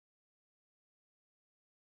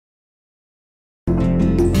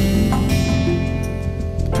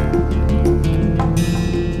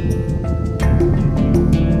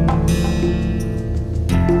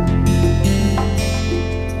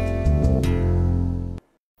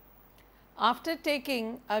After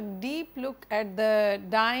taking a deep look at the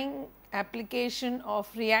dyeing application of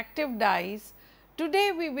reactive dyes,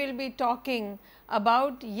 today we will be talking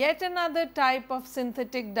about yet another type of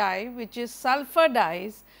synthetic dye, which is sulfur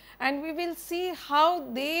dyes, and we will see how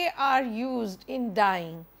they are used in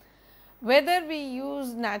dyeing. Whether we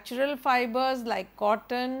use natural fibers like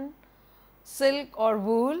cotton, silk or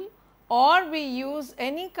wool, or we use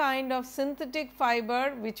any kind of synthetic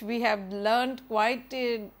fiber which we have learnt quite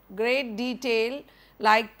in great detail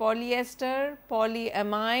like polyester,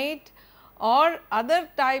 polyamide or other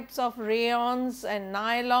types of rayons and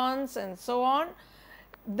nylons and so on.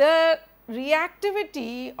 The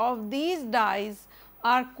reactivity of these dyes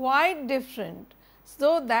are quite different.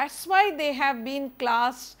 So, that is why they have been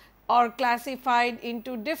classed or classified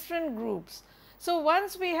into different groups. So,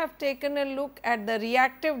 once we have taken a look at the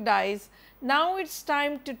reactive dyes, now it is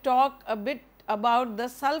time to talk a bit about the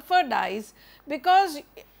sulfur dyes, because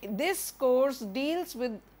this course deals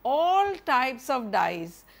with all types of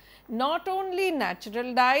dyes, not only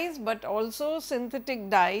natural dyes, but also synthetic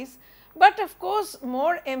dyes. But of course,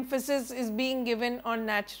 more emphasis is being given on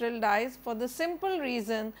natural dyes for the simple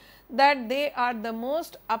reason that they are the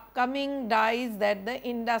most upcoming dyes that the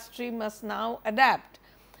industry must now adapt.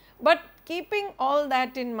 But keeping all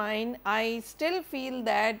that in mind, I still feel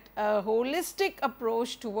that a holistic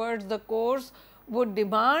approach towards the course would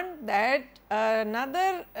demand that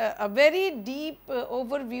a very deep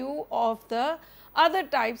overview of the other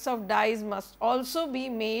types of dyes must also be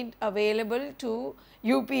made available to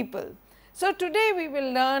you people. So, today we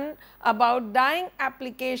will learn about dyeing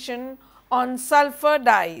application on sulfur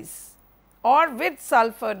dyes or with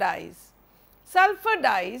sulfur dyes. Sulfur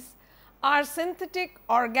dyes are synthetic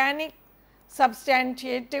organic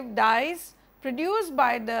substantiative dyes produced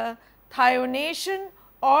by the thionation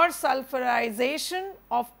or sulfurization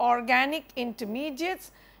of organic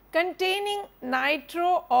intermediates containing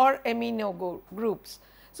nitro or amino groups.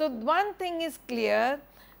 So, one thing is clear,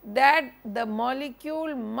 that the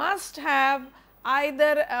molecule must have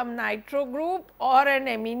either a nitro group or an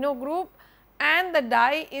amino group, and the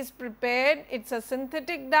dye is prepared, it is a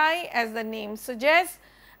synthetic dye as the name suggests,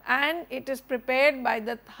 and it is prepared by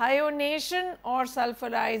the thionation or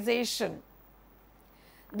sulfurization.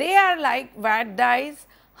 They are like vat dyes,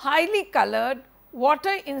 highly colored,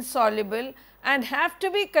 water insoluble, and have to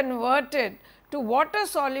be converted to water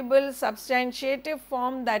soluble substantiative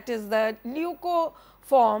form, that is the leuco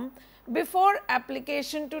form, before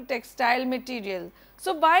application to textile material.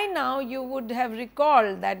 So, by now you would have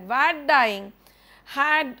recalled that vat dyeing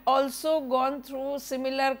had also gone through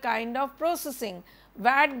similar kind of processing.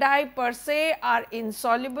 Vat dye per se are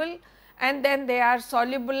insoluble, and then they are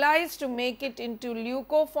solubilized to make it into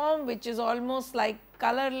leuco form, which is almost like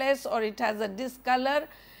colorless or it has a discolor,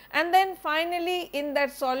 and then finally in that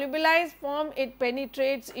solubilized form it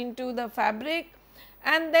penetrates into the fabric,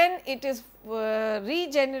 and then it is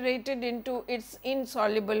regenerated into its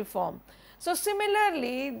insoluble form. So,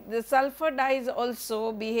 similarly the sulfur dyes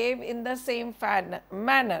also behave in the same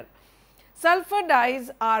manner. Sulfur dyes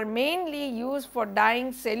are mainly used for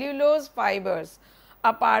dyeing cellulose fibers.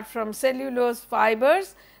 Apart from cellulose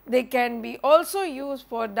fibers, they can be also used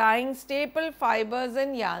for dyeing staple fibers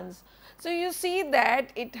and yarns. So, you see that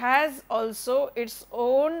it has also its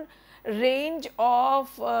own range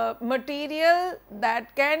of material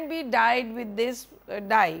that can be dyed with this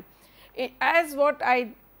dye. As what I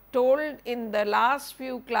told in the last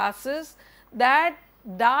few classes, that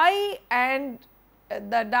dye and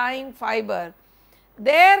the dyeing fiber,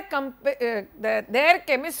 their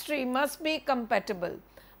chemistry must be compatible,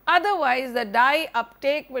 otherwise the dye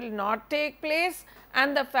uptake will not take place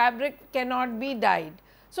and the fabric cannot be dyed.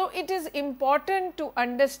 So, it is important to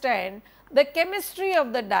understand the chemistry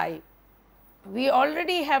of the dye. We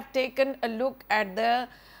already have taken a look at the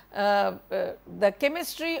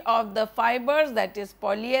chemistry of the fibers, that is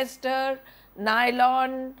polyester,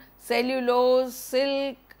 nylon, cellulose,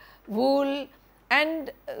 silk, wool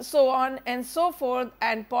and so on and so forth,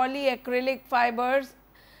 and polyacrylic fibers.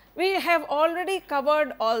 We have already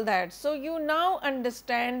covered all that. So, you now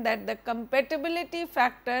understand that the compatibility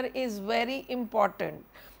factor is very important.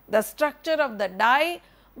 The structure of the dye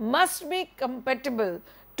must be compatible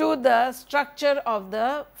to the structure of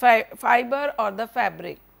the fiber or the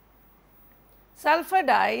fabric. Sulfur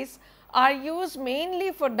dyes are used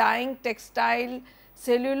mainly for dyeing textile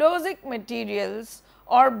cellulosic materials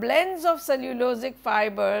or blends of cellulosic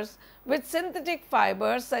fibers with synthetic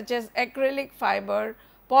fibers such as acrylic fiber,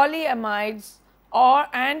 polyamides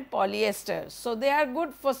and polyester. So, they are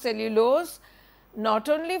good for cellulose, not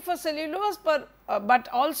only for cellulose, but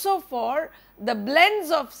also for the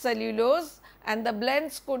blends of cellulose and the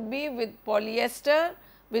blends could be with polyester,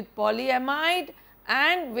 with polyamide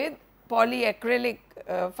and with polyacrylic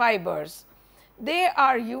fibers. They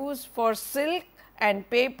are used for silk and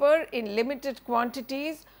paper in limited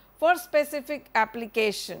quantities for specific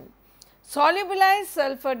application. Solubilized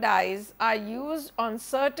sulfur dyes are used on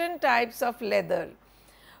certain types of leather.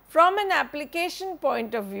 From an application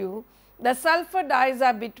point of view, the sulfur dyes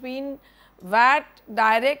are between vat,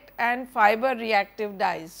 direct and fiber reactive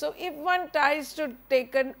dyes. So, if one tries to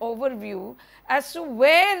take an overview as to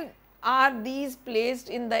where are these placed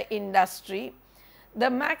in the industry, the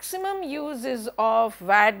maximum use is of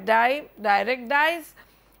vat dye, direct dyes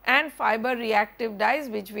and fiber reactive dyes,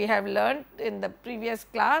 which we have learnt in the previous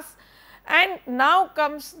class. And now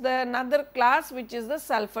comes the another class, which is the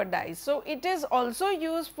sulfur dyes. So, it is also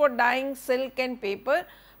used for dyeing silk and paper,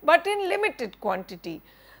 but in limited quantity.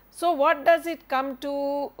 So, what does it come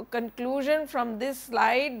to conclusion from this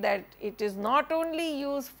slide, that it is not only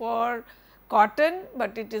used for cotton,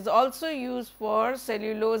 but it is also used for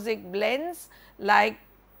cellulosic blends like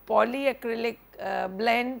polyacrylic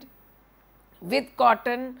blend with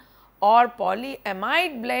cotton or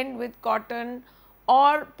polyamide blend with cotton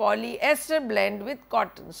or polyester blend with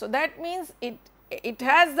cotton. So, that means it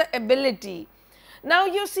has the ability. Now,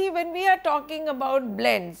 you see, when we are talking about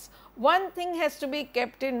blends, one thing has to be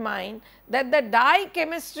kept in mind, that the dye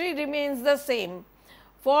chemistry remains the same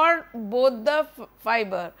for both the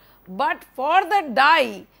fiber, but for the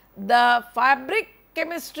dye the fabric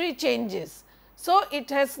chemistry changes. So, it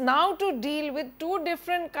has now to deal with two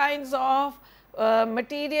different kinds of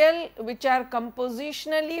material which are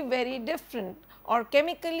compositionally very different or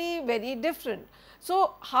chemically very different.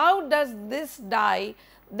 So, how does this dye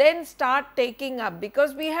then start taking up,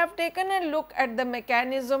 because we have taken a look at the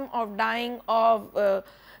mechanism of dyeing of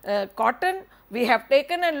cotton, we have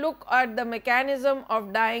taken a look at the mechanism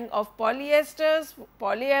of dyeing of polyesters,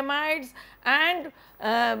 polyamides and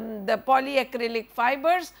the polyacrylic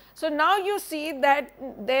fibers. So, now you see that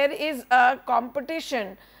there is a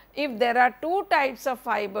competition. If there are two types of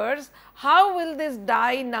fibers, how will this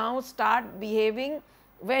dye now start behaving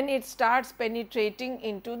when it starts penetrating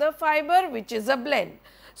into the fiber, which is a blend.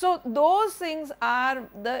 So, those things are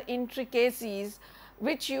the intricacies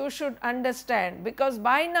which you should understand, because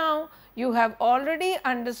by now you have already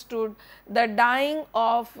understood the dyeing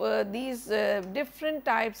of these different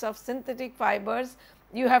types of synthetic fibers.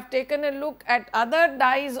 You have taken a look at other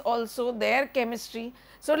dyes also, their chemistry.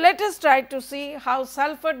 So, let us try to see how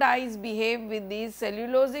sulfur dyes behave with these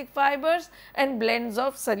cellulosic fibers and blends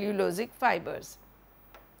of cellulosic fibers.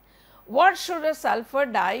 What should a sulfur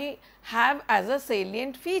dye have as a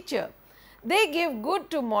salient feature? They give good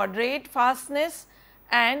to moderate fastness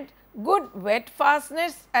and good wet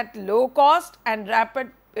fastness at low cost and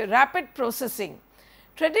rapid processing.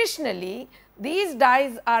 Traditionally, these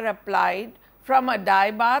dyes are applied from a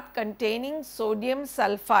dye bath containing sodium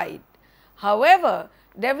sulphide. However,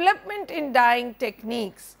 development in dyeing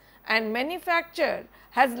techniques and manufacture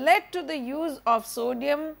has led to the use of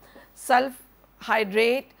sodium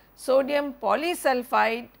sulfhydrate, sodium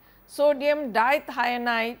polysulphide, sodium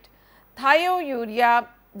dithionite, thiourea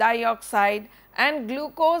dioxide and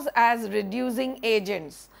glucose as reducing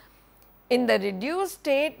agents. In the reduced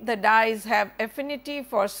state, the dyes have affinity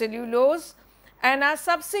for cellulose and are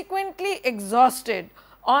subsequently exhausted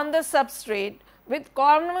on the substrate with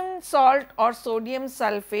common salt or sodium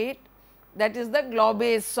sulphate, that is the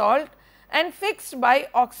globase salt, and fixed by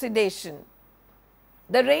oxidation.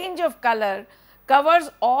 The range of color covers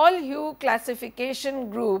all hue classification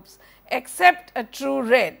groups except a true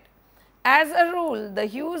red. As a rule, the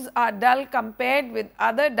hues are dull compared with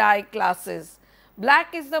other dye classes.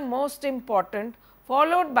 Black is the most important,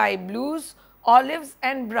 followed by blues, olives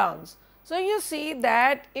and browns. So, you see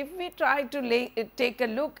that if we try to take a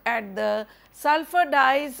look at the sulfur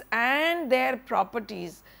dyes and their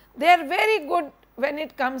properties, they are very good when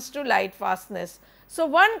it comes to light fastness. So,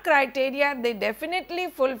 one criteria they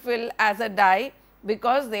definitely fulfill as a dye,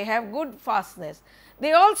 because they have good fastness.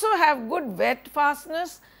 They also have good wet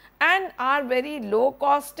fastness and are very low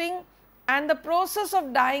costing, and the process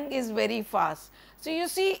of dyeing is very fast. So, you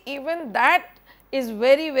see, even that is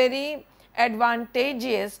very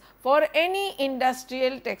advantageous for any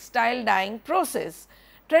industrial textile dyeing process.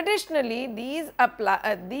 Traditionally,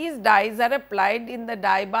 these dyes are applied in the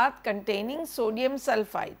dye bath containing sodium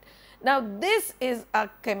sulphide. Now, this is a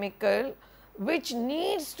chemical which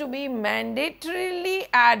needs to be mandatorily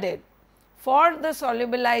added for the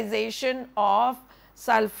solubilization of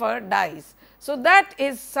sulfur dyes. So, that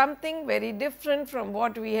is something very different from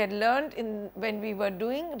what we had learned when we were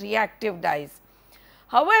doing reactive dyes.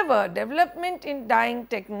 However, development in dyeing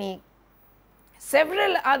technique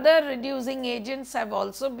Several other reducing agents have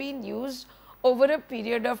also been used over a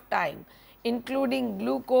period of time, including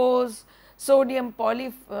glucose, sodium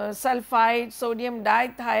polysulfide, sodium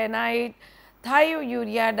dithionite,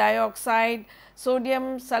 thiourea dioxide,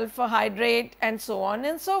 sodium sulfur hydrate, and so on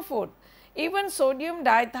and so forth. Even sodium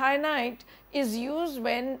dithionite is used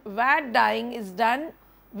when vat dyeing is done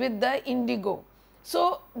with the indigo.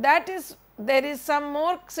 So, that is there is some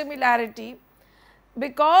more similarity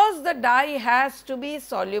because the dye has to be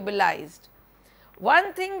solubilized.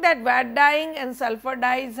 One thing that vat dyeing and sulfur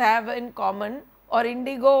dyes have in common, or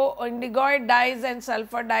indigoid dyes and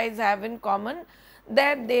sulfur dyes have in common,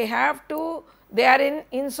 that they are in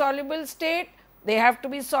insoluble state, they have to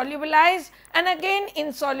be solubilized, and again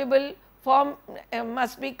insoluble form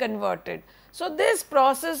must be converted. So, this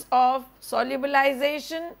process of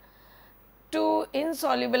solubilization to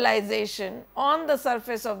insolubilization on the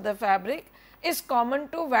surface of the fabric is common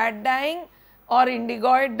to vat dyeing or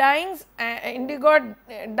indigoid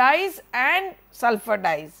dyes and sulfur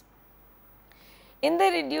dyes. In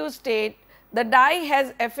the reduced state, the dye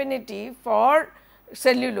has affinity for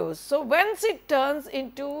cellulose. So, once it turns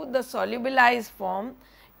into the solubilized form,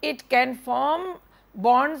 it can form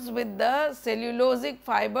bonds with the cellulosic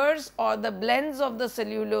fibers or the blends of the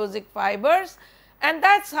cellulosic fibers, and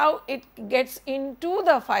that is how it gets into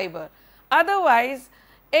the fiber. Otherwise,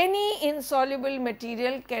 any insoluble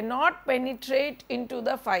material cannot penetrate into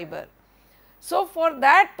the fiber. So, for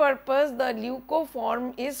that purpose the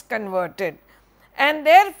leucoform is converted, and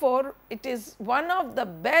therefore, it is one of the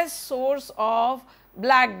best source of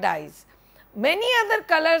black dyes. Many other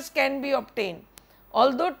colors can be obtained,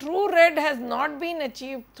 although true red has not been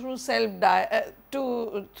achieved through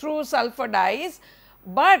through sulfur dyes,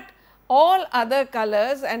 but all other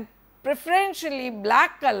colors and preferentially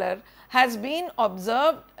black color has been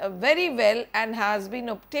observed very well and has been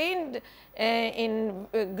obtained in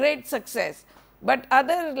great success. But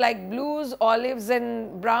other like blues, olives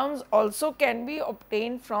and browns also can be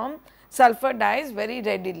obtained from sulfur dyes very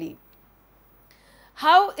readily.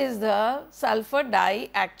 How is the sulfur dye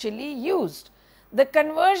actually used? The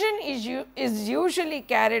conversion is usually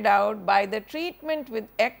carried out by the treatment with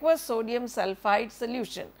aqueous sodium sulphide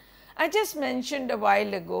solution. I just mentioned a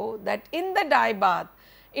while ago that in the dye bath,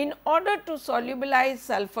 in order to solubilize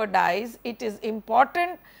sulfur dyes, it is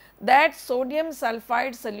important that sodium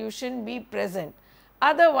sulphide solution be present,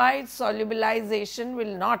 otherwise solubilization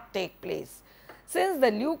will not take place. Since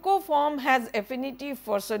the leucoform has affinity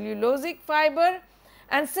for cellulosic fiber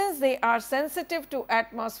and since they are sensitive to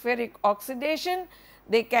atmospheric oxidation,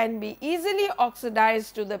 they can be easily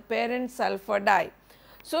oxidized to the parent sulfur dye.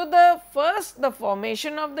 So, the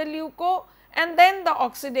formation of the leuco and then the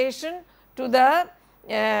oxidation to the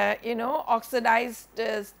oxidized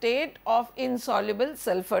state of insoluble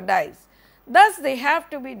sulfur dyes. Thus, they have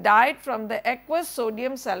to be dyed from the aqueous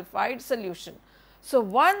sodium sulphide solution. So,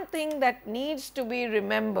 one thing that needs to be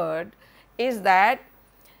remembered is that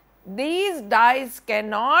these dyes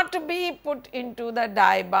cannot be put into the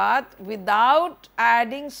dye bath without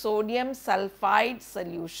adding sodium sulphide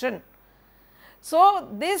solution. So,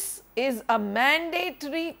 this is a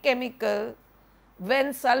mandatory chemical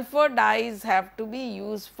when sulfur dyes have to be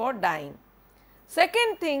used for dyeing.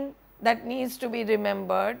 Second thing that needs to be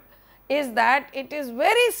remembered is that it is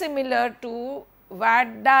very similar to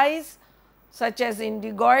vat dyes such as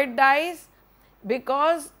indigoid dyes,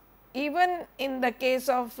 because even in the case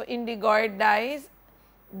of indigoid dyes,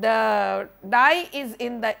 the dye is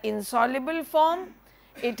in the insoluble form,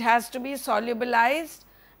 it has to be solubilized,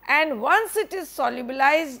 and once it is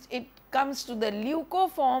solubilized, it comes to the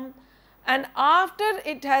leucoform, and after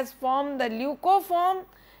it has formed the leucoform,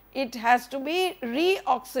 it has to be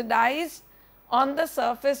reoxidized on the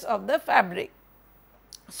surface of the fabric.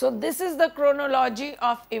 So, this is the chronology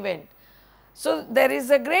of event. So, there is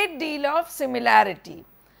a great deal of similarity.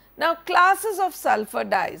 Now, classes of sulfur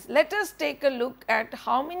dyes. Let us take a look at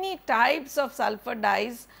how many types of sulfur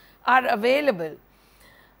dyes are available.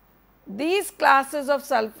 These classes of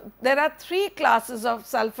sulfur, there are three classes of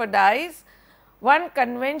sulfur dyes. One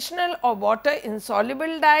conventional or water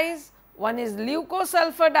insoluble dyes, one is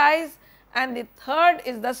leucosulfur dyes, and the third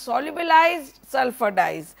is the solubilized sulfur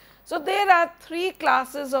dyes. So, there are three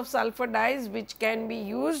classes of sulfur dyes which can be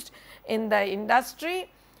used in the industry,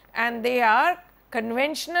 and they are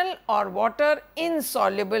conventional or water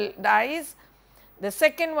insoluble dyes. The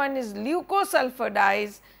second one is leucosulfur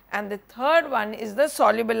dyes, and the third one is the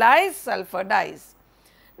solubilized sulfur dyes.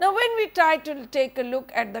 Now, when we try to take a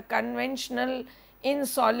look at the conventional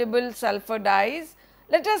insoluble sulfur dyes,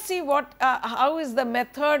 let us see how is the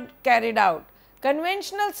method carried out.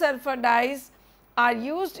 Conventional sulfur dyes are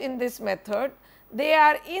used in this method. They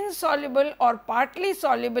are insoluble or partly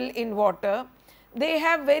soluble in water. They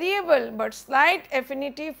have variable but slight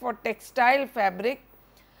affinity for textile fabric.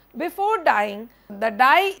 Before dyeing, the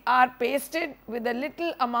dye are pasted with a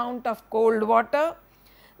little amount of cold water.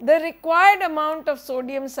 The required amount of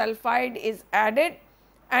sodium sulphide is added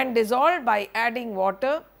and dissolved by adding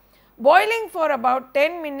water. Boiling for about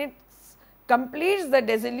 10 minutes completes the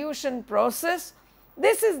dissolution process.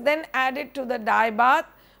 This is then added to the dye bath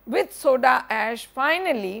with soda ash.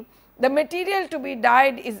 Finally, the material to be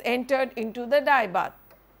dyed is entered into the dye bath.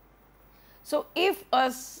 So, if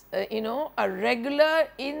a regular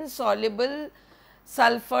insoluble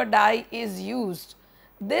sulphur dye is used,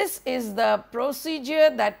 this is the procedure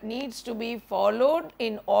that needs to be followed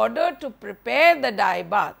in order to prepare the dye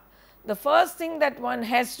bath. The first thing that one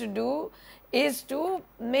has to do is to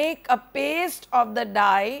make a paste of the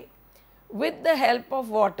dye with the help of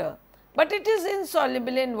water, but it is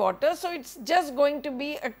insoluble in water. So, it is just going to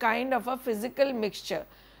be a kind of a physical mixture.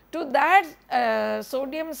 To that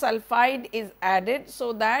sodium sulphide is added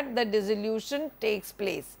so that the dissolution takes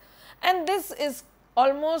place, and this is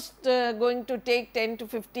almost going to take 10 to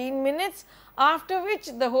 15 minutes, after which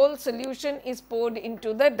the whole solution is poured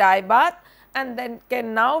into the dye bath and then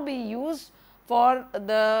can now be used for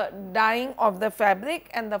the dyeing of the fabric,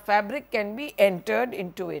 and the fabric can be entered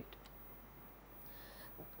into it.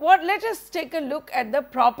 Let us take a look at the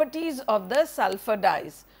properties of the sulphur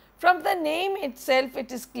dyes. From the name itself,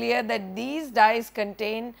 it is clear that these dyes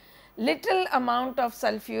contain little amount of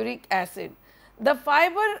sulphuric acid. The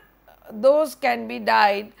fiber those can be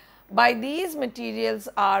dyed by these materials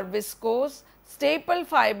are viscose, staple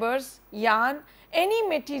fibers, yarn, any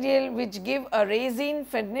material which give a resin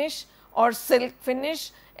finish or silk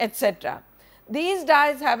finish, etc. These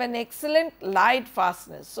dyes have an excellent light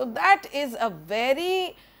fastness. So, that is a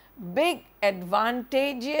very big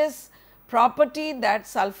advantageous property that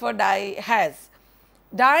sulphur dye has.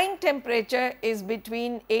 Dyeing temperature is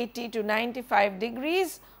between 80 to 95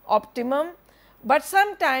 degrees optimum, but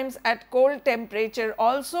sometimes at cold temperature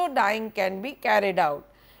also dyeing can be carried out.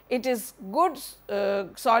 It is good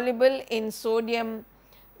soluble in sodium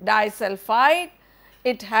disulfide,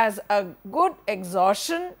 it has a good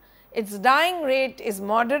exhaustion, its dyeing rate is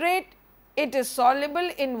moderate, it is soluble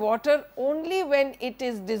in water only when it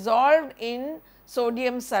is dissolved in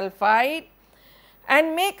sodium sulphide,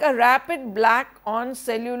 and make a rapid black on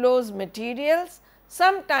cellulose materials,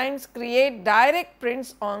 sometimes create direct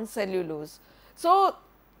prints on cellulose. So,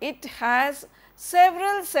 it has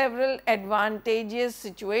several advantageous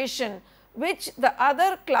situation which the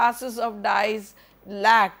other classes of dyes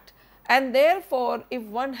lacked, and therefore, if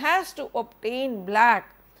one has to obtain black,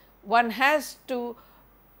 one has to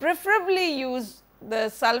preferably use the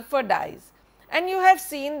sulphur dyes. And you have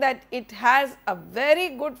seen that it has a very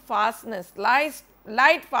good fastness,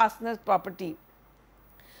 light fastness property.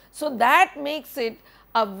 So, that makes it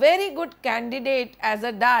a very good candidate as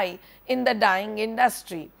a dye in the dyeing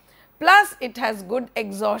industry. Plus, it has good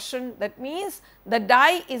exhaustion, that means the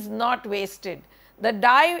dye is not wasted. The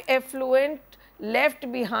dye effluent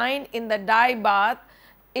left behind in the dye bath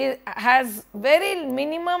has very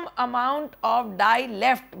minimum amount of dye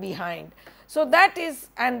left behind. So, that is,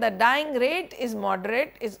 and the dyeing rate is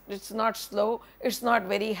moderate, it is not slow, it is not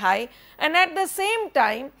very high, and at the same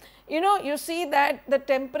time you see that the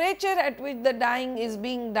temperature at which the dyeing is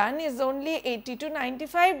being done is only 80 to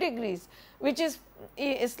 95 degrees, which is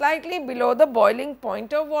slightly below the boiling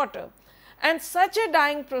point of water, and such a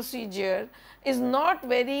dyeing procedure is not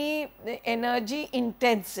very energy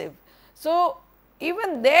intensive. So,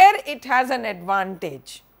 even there it has an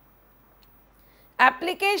advantage.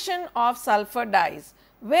 Application of sulphur dyes,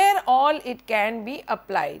 where all it can be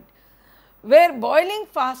applied, where boiling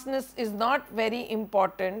fastness is not very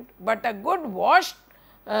important, but a good wash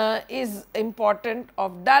is important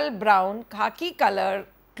of dull brown khaki color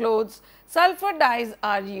clothes, sulphur dyes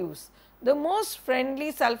are used. The most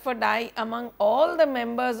friendly sulphur dye among all the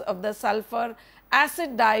members of the sulphur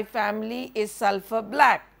acid dye family is sulphur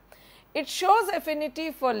black. It shows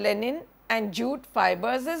affinity for linen and jute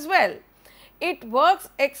fibers as well. It works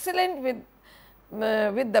excellent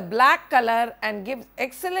with the black color and gives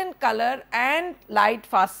excellent color and light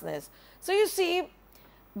fastness. So, you see,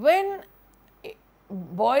 when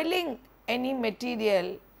boiling any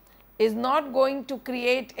material is not going to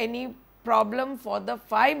create any problem for the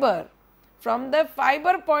fiber. From the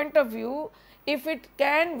fiber point of view, if it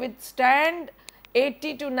can withstand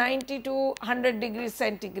 80 to 90 to 100 degrees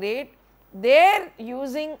centigrade, there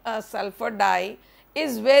using a sulphur dye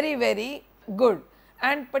is very good,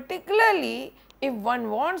 and particularly if one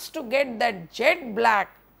wants to get that jet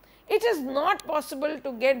black, It is not possible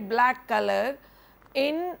to get black color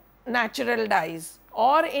in natural dyes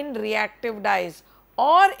or in reactive dyes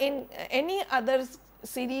or in any other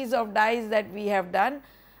series of dyes that we have done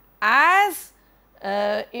as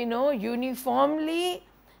uniformly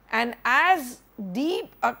and as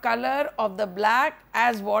deep a color of the black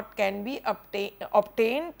as what can be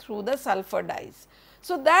obtained through the sulfur dyes.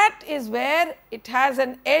 So, that is where it has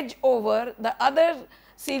an edge over the other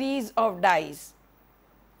series of dyes.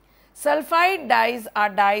 Sulphide dyes are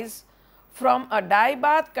dyes from a dye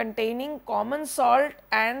bath containing common salt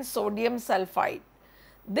and sodium sulphide.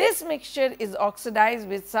 This mixture is oxidized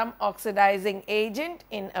with some oxidizing agent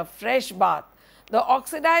in a fresh bath. The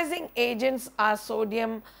oxidizing agents are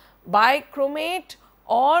sodium bichromate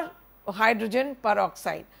or hydrogen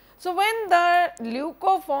peroxide. So, when the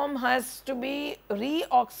leucoform has to be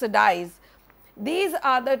reoxidized, these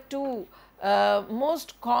are the two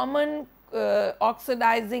most common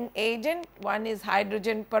oxidizing agent. One is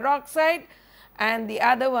hydrogen peroxide and the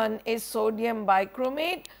other one is sodium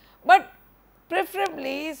bichromate, but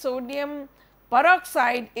preferably sodium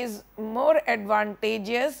peroxide is more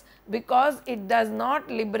advantageous because it does not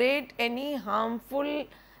liberate any harmful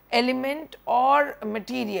element or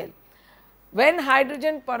material. When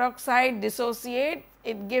hydrogen peroxide dissociates,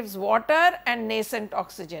 it gives water and nascent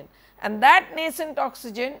oxygen, and that nascent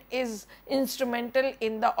oxygen is instrumental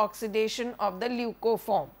in the oxidation of the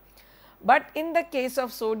leucoform. But in the case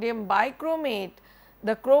of sodium bichromate,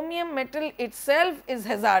 the chromium metal itself is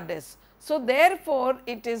hazardous. So, therefore,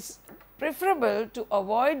 it is preferable to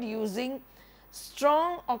avoid using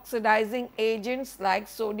strong oxidizing agents like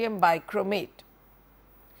sodium bichromate.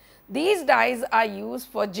 These dyes are used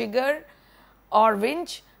for jigger or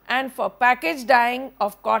winch and for package dyeing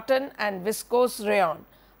of cotton and viscose rayon.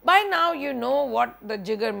 By now, you know what the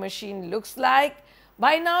jigger machine looks like,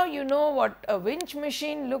 by now you know what a winch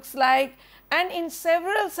machine looks like, and in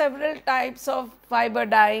several types of fiber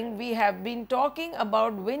dyeing we have been talking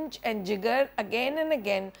about winch and jigger again and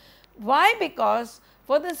again. Why? Because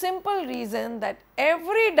for the simple reason that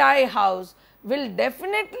every dye house will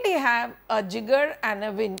definitely have a jigger and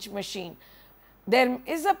a winch machine. There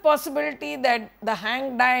is a possibility that the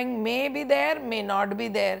hang dyeing may be there, may not be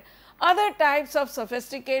there. Other types of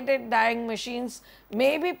sophisticated dyeing machines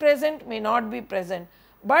may be present, may not be present,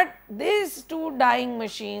 but these two dyeing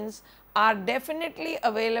machines are definitely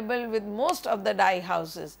available with most of the dye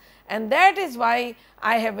houses, and that is why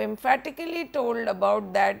I have emphatically told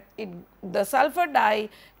about that the sulfur dye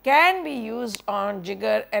can be used on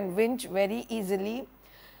jigger and winch very easily.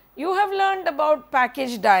 You have learned about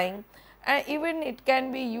package dyeing, and even it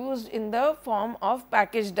can be used in the form of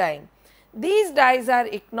package dyeing. These dyes are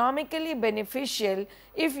economically beneficial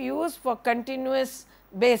if used for continuous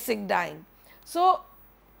basic dyeing. So,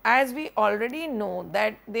 as we already know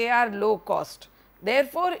that they are low cost,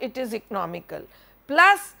 therefore, it is economical,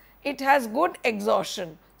 plus it has good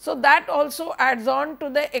exhaustion. So, that also adds on to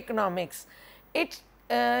the economics. It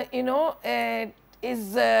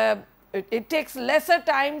it takes lesser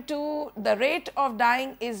time to, the rate of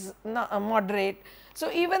dyeing is moderate. So,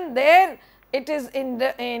 even there it is in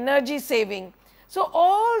the energy saving. So,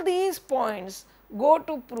 all these points go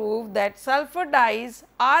to prove that sulfur dyes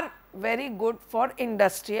are very good for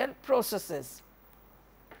industrial processes.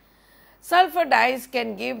 Sulfur dyes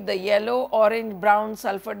can give the yellow, orange, brown.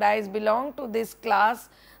 Sulfur dyes belong to this class.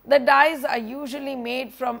 The dyes are usually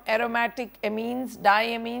made from aromatic amines,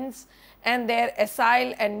 diamines, and their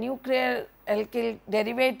acyl and nuclear alkyl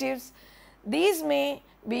derivatives. These may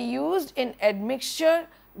be used in admixture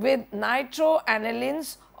with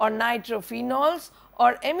nitroanilines or nitrophenols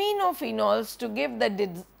or aminophenols to give the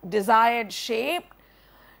desired shade.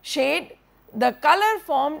 The color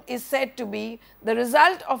formed is said to be the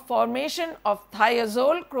result of formation of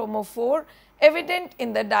thiazole chromophore evident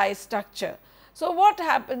in the dye structure. So, what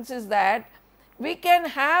happens is that we can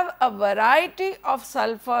have a variety of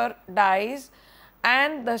sulfur dyes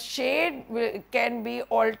and the shade can be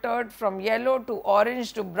altered from yellow to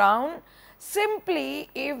orange to brown simply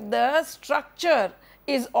if the structure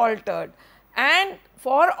is altered, and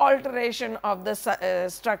for alteration of the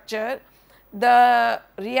structure, the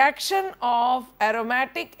reaction of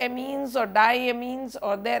aromatic amines or diamines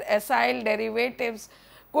or their acyl derivatives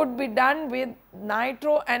could be done with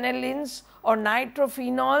nitroanilines or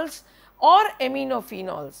nitrophenols or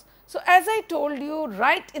aminophenols. So, as I told you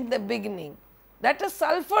right in the beginning that a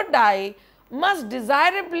sulfur dye must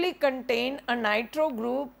desirably contain a nitro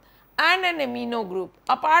group and an amino group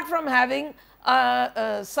apart from having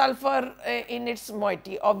sulfur in its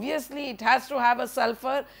moiety. Obviously, it has to have a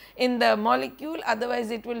sulfur in the molecule,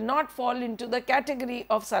 otherwise it will not fall into the category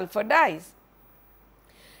of sulfur dyes.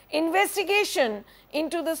 Investigation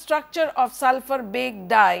into the structure of sulfur baked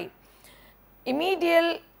dye,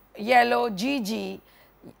 immediate yellow GG,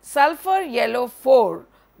 sulfur yellow 4,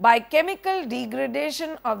 by chemical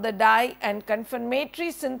degradation of the dye and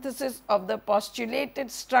confirmatory synthesis of the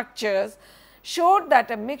postulated structures, showed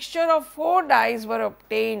that a mixture of 4 dyes were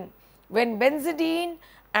obtained when benzidine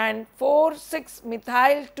and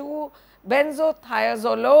 4,6-methyl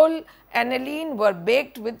 2-benzothiazolol aniline were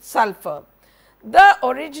baked with sulfur. The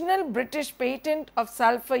original British patent of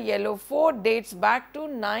sulfur yellow 4 dates back to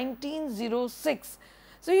 1906.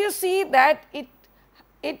 So, you see that it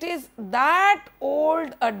is that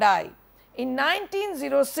old a dye. In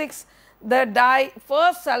 1906, the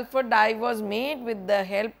first sulfur dye was made with the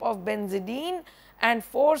help of benzidine and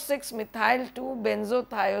 4,6-methyl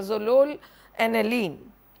 2-benzothiazolol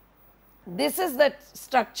aniline. This is the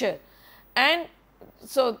structure, and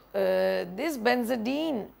so this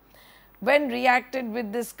benzidine, when reacted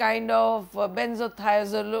with this kind of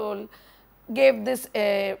benzothiazolol, gave this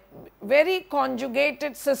very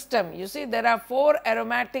conjugated system. You see, there are 4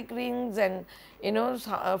 aromatic rings and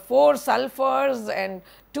 4 sulfurs and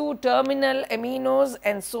 2 terminal aminos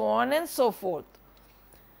and so on and so forth.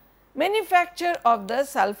 Manufacture of the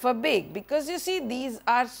sulfur bake, because you see these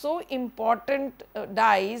are so important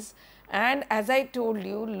dyes, and as I told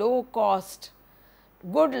you, low cost,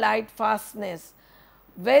 good light fastness,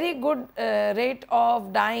 very good rate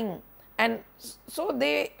of dyeing, and so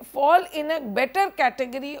they fall in a better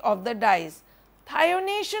category of the dyes.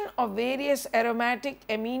 Thionation of various aromatic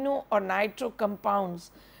amino or nitro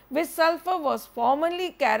compounds with sulfur was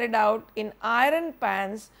formerly carried out in iron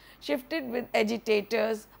pans fitted with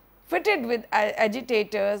agitators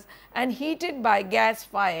and heated by gas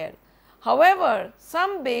fire. However,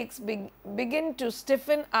 some bakes begin to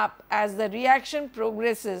stiffen up as the reaction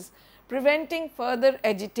progresses, preventing further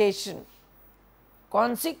agitation.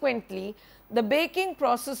 Consequently, the baking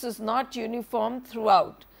process is not uniform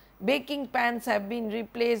throughout. Baking pans have been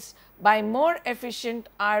replaced by more efficient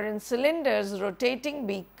iron cylinders rotating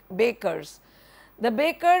bakers. The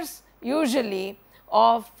bakers, usually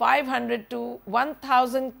of 500 to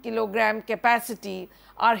 1000 kilogram capacity,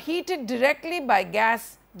 are heated directly by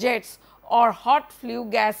gas jets or hot flue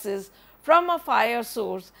gases from a fire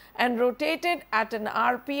source and rotated at an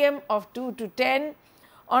RPM of 2 to 10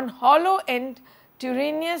 on hollow end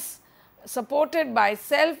turniers supported by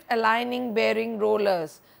self-aligning bearing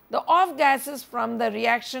rollers. The off gases from the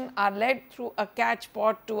reaction are led through a catch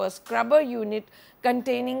pot to a scrubber unit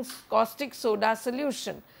containing caustic soda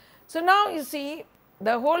solution. So, now you see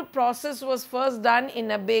the whole process was first done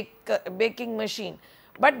in a baking machine,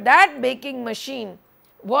 but that baking machine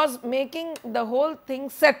was making the whole thing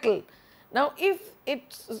settle. Now, if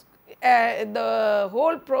the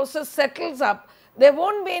whole process settles up, there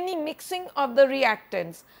will not be any mixing of the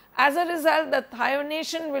reactants. As a result, the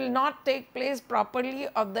thionation will not take place properly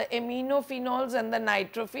of the aminophenols and the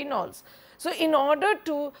nitrophenols. So, in order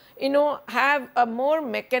to have a more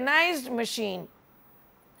mechanized machine,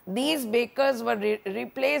 these bakers were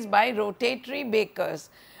replaced by rotatory bakers,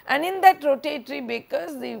 and in that rotatory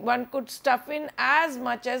bakers one could stuff in as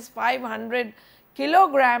much as 500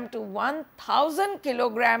 kilogram to 1000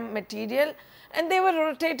 kilogram material, and they were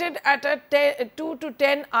rotated at a 2 to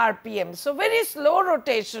 10 RPM. So, very slow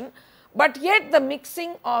rotation, but yet the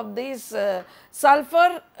mixing of this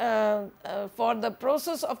sulfur for the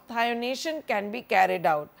process of thionation can be carried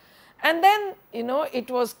out. And then it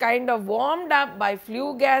was kind of warmed up by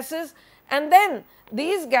flue gases, and then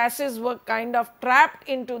these gases were kind of trapped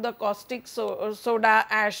into the caustic soda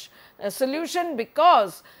ash solution,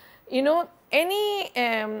 because any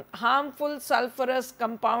harmful sulfurous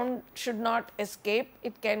compound should not escape.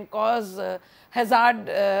 It can cause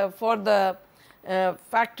hazard for the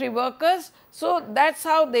factory workers. So, that is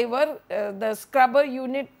how they were the scrubber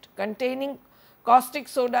unit containing caustic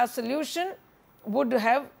soda solution would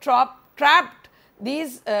have trapped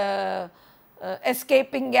these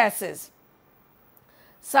escaping gases.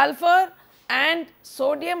 Sulfur and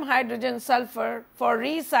sodium hydrogen sulfur for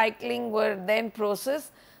recycling were then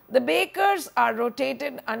processed. The bakers are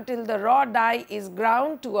rotated until the raw dye is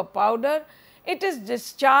ground to a powder. It is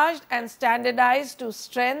discharged and standardized to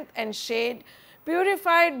strength and shade,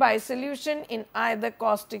 purified by solution in either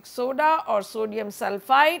caustic soda or sodium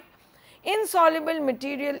sulphide. Insoluble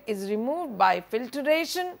material is removed by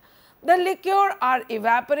filtration. The liquor are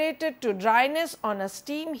evaporated to dryness on a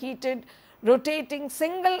steam heated rotating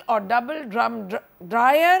single or double drum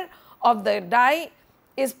dryer of the dye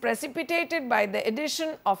is precipitated by the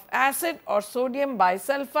addition of acid or sodium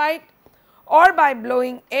bisulfite or by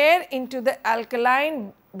blowing air into the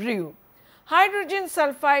alkaline brew. Hydrogen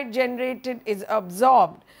sulfide generated is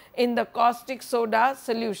absorbed in the caustic soda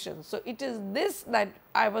solution. So, it is this that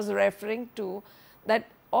I was referring to, that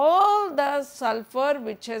all the sulfur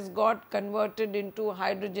which has got converted into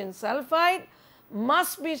hydrogen sulfide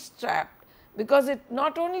must be scrapped, because it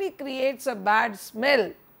not only creates a bad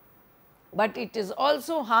smell, but it is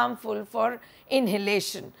also harmful for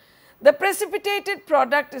inhalation. The precipitated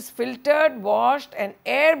product is filtered, washed and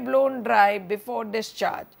air blown dry before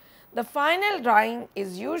discharge. The final drying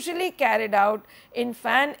is usually carried out in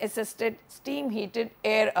fan assisted steam heated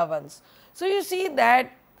air ovens. So, you see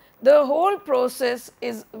that the whole process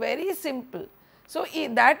is very simple. So,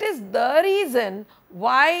 that is the reason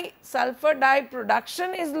why sulfur dye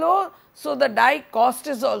production is low. So, the dye cost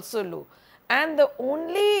is also low, and the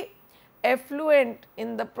only effluent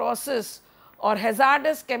in the process or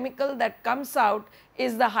hazardous chemical that comes out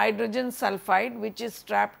is the hydrogen sulfide, which is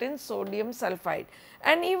trapped in sodium sulfide.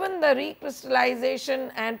 And even the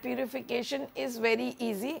recrystallization and purification is very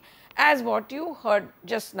easy, as what you heard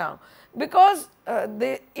just now, because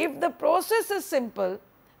if the process is simple,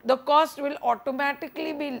 the cost will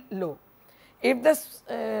automatically be low. If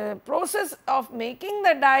the process of making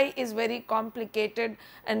the dye is very complicated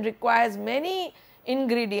and requires many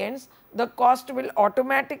ingredients, the cost will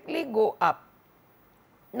automatically go up.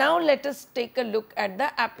 Now, let us take a look at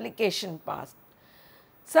the application part.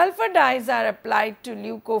 Sulfur dyes are applied to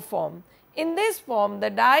leucoform. In this form, the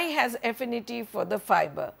dye has affinity for the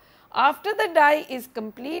fiber. After the dye is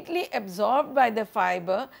completely absorbed by the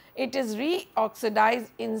fiber, it is reoxidized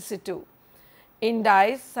in situ. In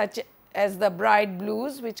dyes such as the bright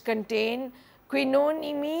blues, which contain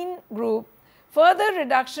quinonimine group, further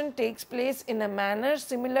reduction takes place in a manner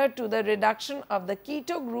similar to the reduction of the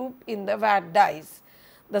keto group in the VAT dyes.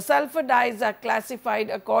 The sulfur dyes are classified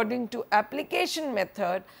according to application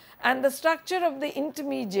method and the structure of the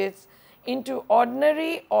intermediates into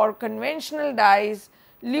ordinary or conventional dyes,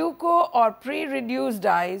 leuco or pre-reduced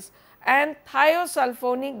dyes, and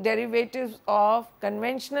thiosulfonic derivatives of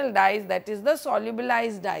conventional dyes, that is the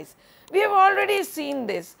solubilized dyes. We have already seen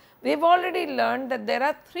this. We have already learned that there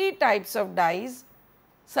are 3 types of dyes,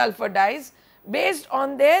 sulfur dyes, based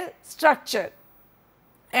on their structure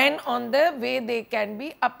and on the way they can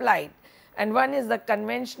be applied. And one is the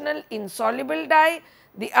conventional insoluble dye,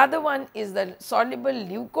 the other one is the soluble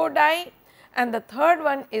leuco dye, and the third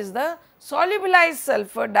one is the solubilized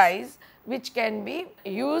sulfur dyes, which can be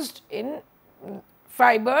used in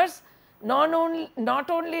fibers not only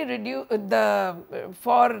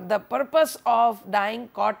for the purpose of dyeing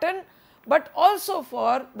cotton, but also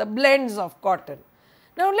for the blends of cotton.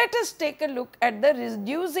 Now, let us take a look at the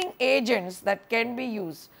reducing agents that can be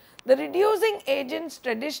used. The reducing agents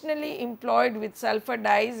traditionally employed with sulfur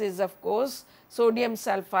dyes is of course sodium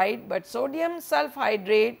sulfide, but sodium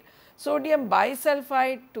sulfhydrate, sodium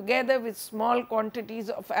bisulfite together with small quantities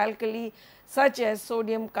of alkali such as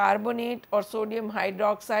sodium carbonate or sodium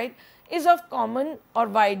hydroxide is of common or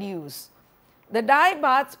wide use. The dye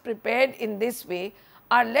baths prepared in this way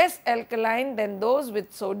are less alkaline than those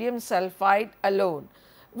with sodium sulfide alone,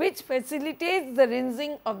 which facilitates the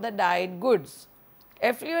rinsing of the dyed goods.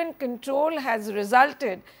 Effluent control has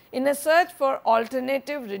resulted in a search for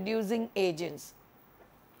alternative reducing agents.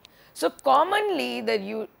 So, commonly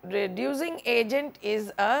the reducing agent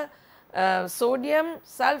is a sodium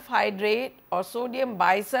sulfhydrate or sodium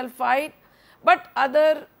bisulfite, but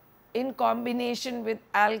other in combination with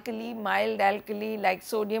alkali, mild alkali like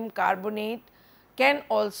sodium carbonate can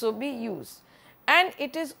also be used. And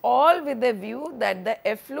it is all with a view that the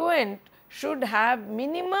effluent should have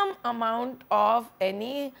minimum amount of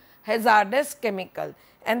any hazardous chemical,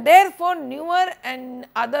 and therefore newer and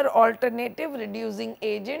other alternative reducing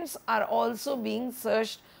agents are also being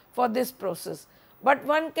searched for this process. But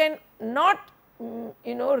one can not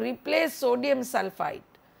replace sodium sulfide.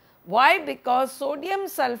 Why? Because sodium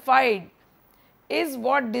sulfide is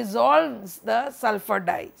what dissolves the sulfur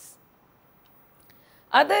dyes.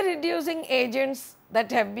 Other reducing agents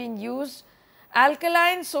that have been used,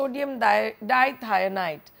 alkaline sodium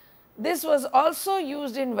dithionite. This was also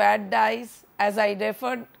used in VAT dyes, as I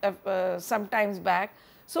referred some times back.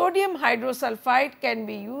 Sodium hydrosulfide can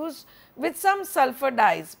be used with some sulfur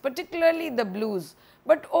dyes, particularly the blues,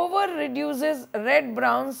 but over reduces red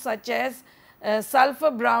browns such as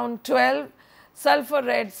sulfur brown 12, sulfur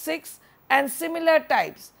red 6 and similar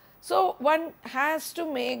types. So, one has to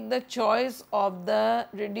make the choice of the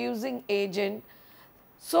reducing agent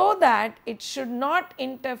so that it should not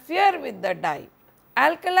interfere with the dye.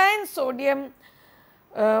 Alkaline sodium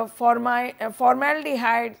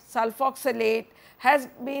formaldehyde sulfoxylate has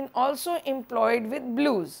been also employed with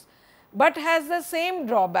blues, but has the same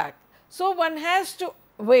drawback. So, one has to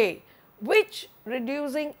weigh which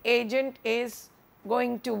reducing agent is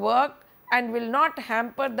going to work and will not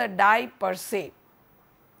hamper the dye per se.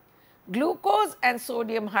 Glucose and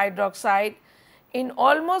sodium hydroxide in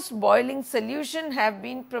almost boiling solution have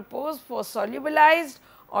been proposed for solubilized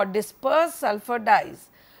or dispersed sulfur dyes.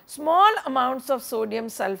 Small amounts of sodium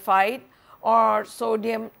sulphide or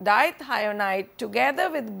sodium dithionite together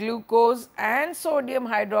with glucose and sodium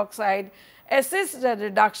hydroxide assist the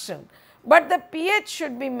reduction, but the pH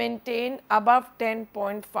should be maintained above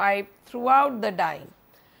 10.5 throughout the dyeing.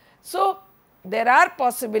 So, there are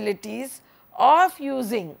possibilities of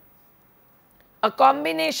using a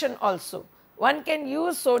combination also. One can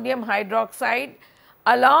use sodium hydroxide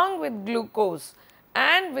along with glucose,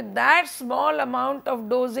 and with that small amount of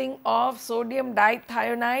dosing of sodium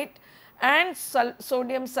dithionite and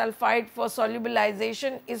sodium sulphide for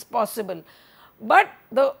solubilization is possible. But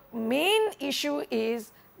the main issue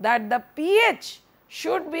is that the pH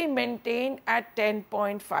should be maintained at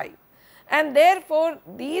 10.5, and therefore,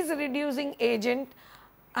 these reducing agents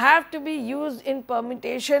have to be used in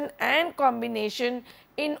permutation and combination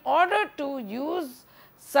in order to use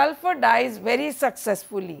sulfur dyes very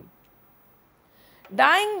successfully.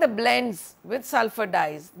 Dyeing the blends with sulfur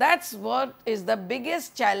dyes, that is what is the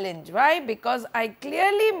biggest challenge. Why? Because I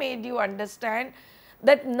clearly made you understand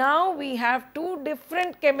that now we have two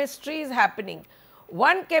different chemistries happening.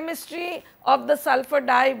 One chemistry of the sulfur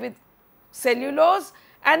dye with cellulose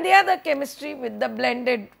and the other chemistry with the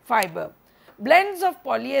blended fiber. Blends of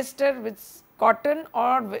polyester with cotton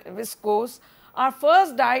or viscose are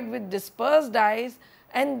first dyed with dispersed dyes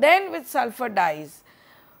and then with sulfur dyes.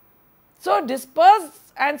 So,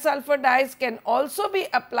 dispersed and sulfur dyes can also be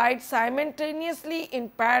applied simultaneously in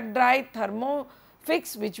pad dry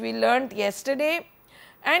thermofix, which we learnt yesterday,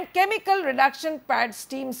 and chemical reduction pad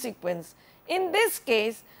steam sequence. In this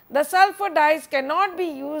case, the sulfur dyes cannot be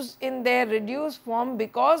used in their reduced form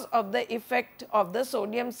because of the effect of the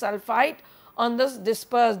sodium sulphite on the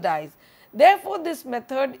dispersed dyes. Therefore, this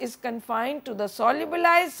method is confined to the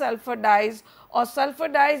solubilized sulfur dyes or sulfur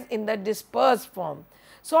dyes in the dispersed form.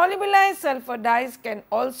 Solubilized sulfur dyes can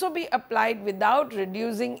also be applied without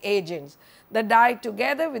reducing agents. The dye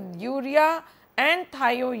together with urea and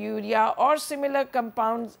thiourea or similar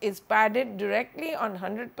compounds is padded directly on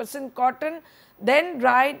 100% cotton, then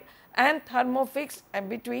dried and thermofixed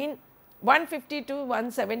between 150 to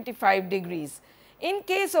 175 degrees. In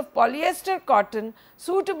case of polyester cotton,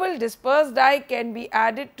 suitable dispersed dye can be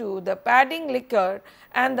added to the padding liquor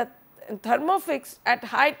and the thermofix at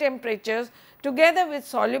high temperatures together with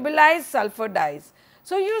solubilized sulfur dyes.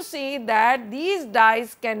 So, you see that these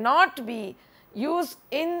dyes cannot be used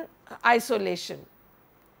in isolation.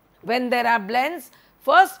 When there are blends,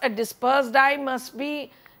 first a dispersed dye must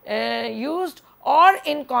be used or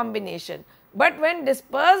in combination, but when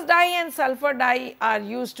dispersed dye and sulfur dye are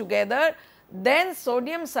used together, then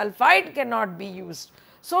sodium sulphide cannot be used.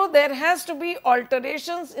 So, there has to be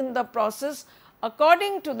alterations in the process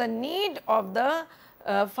according to the need of the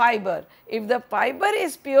fiber. If the fiber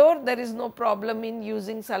is pure, there is no problem in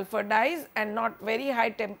using sulfur dyes and not very high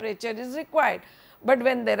temperature is required. But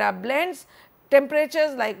when there are blends,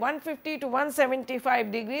 temperatures like 150 to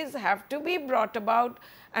 175 degrees have to be brought about,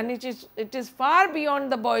 and it is far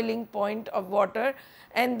beyond the boiling point of water,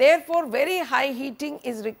 and therefore, very high heating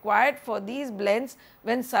is required for these blends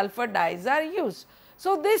when sulfur dyes are used.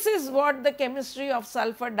 So, this is what the chemistry of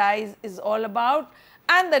sulfur dyes is all about,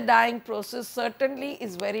 and the dyeing process certainly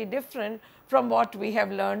is very different from what we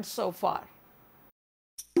have learned so far.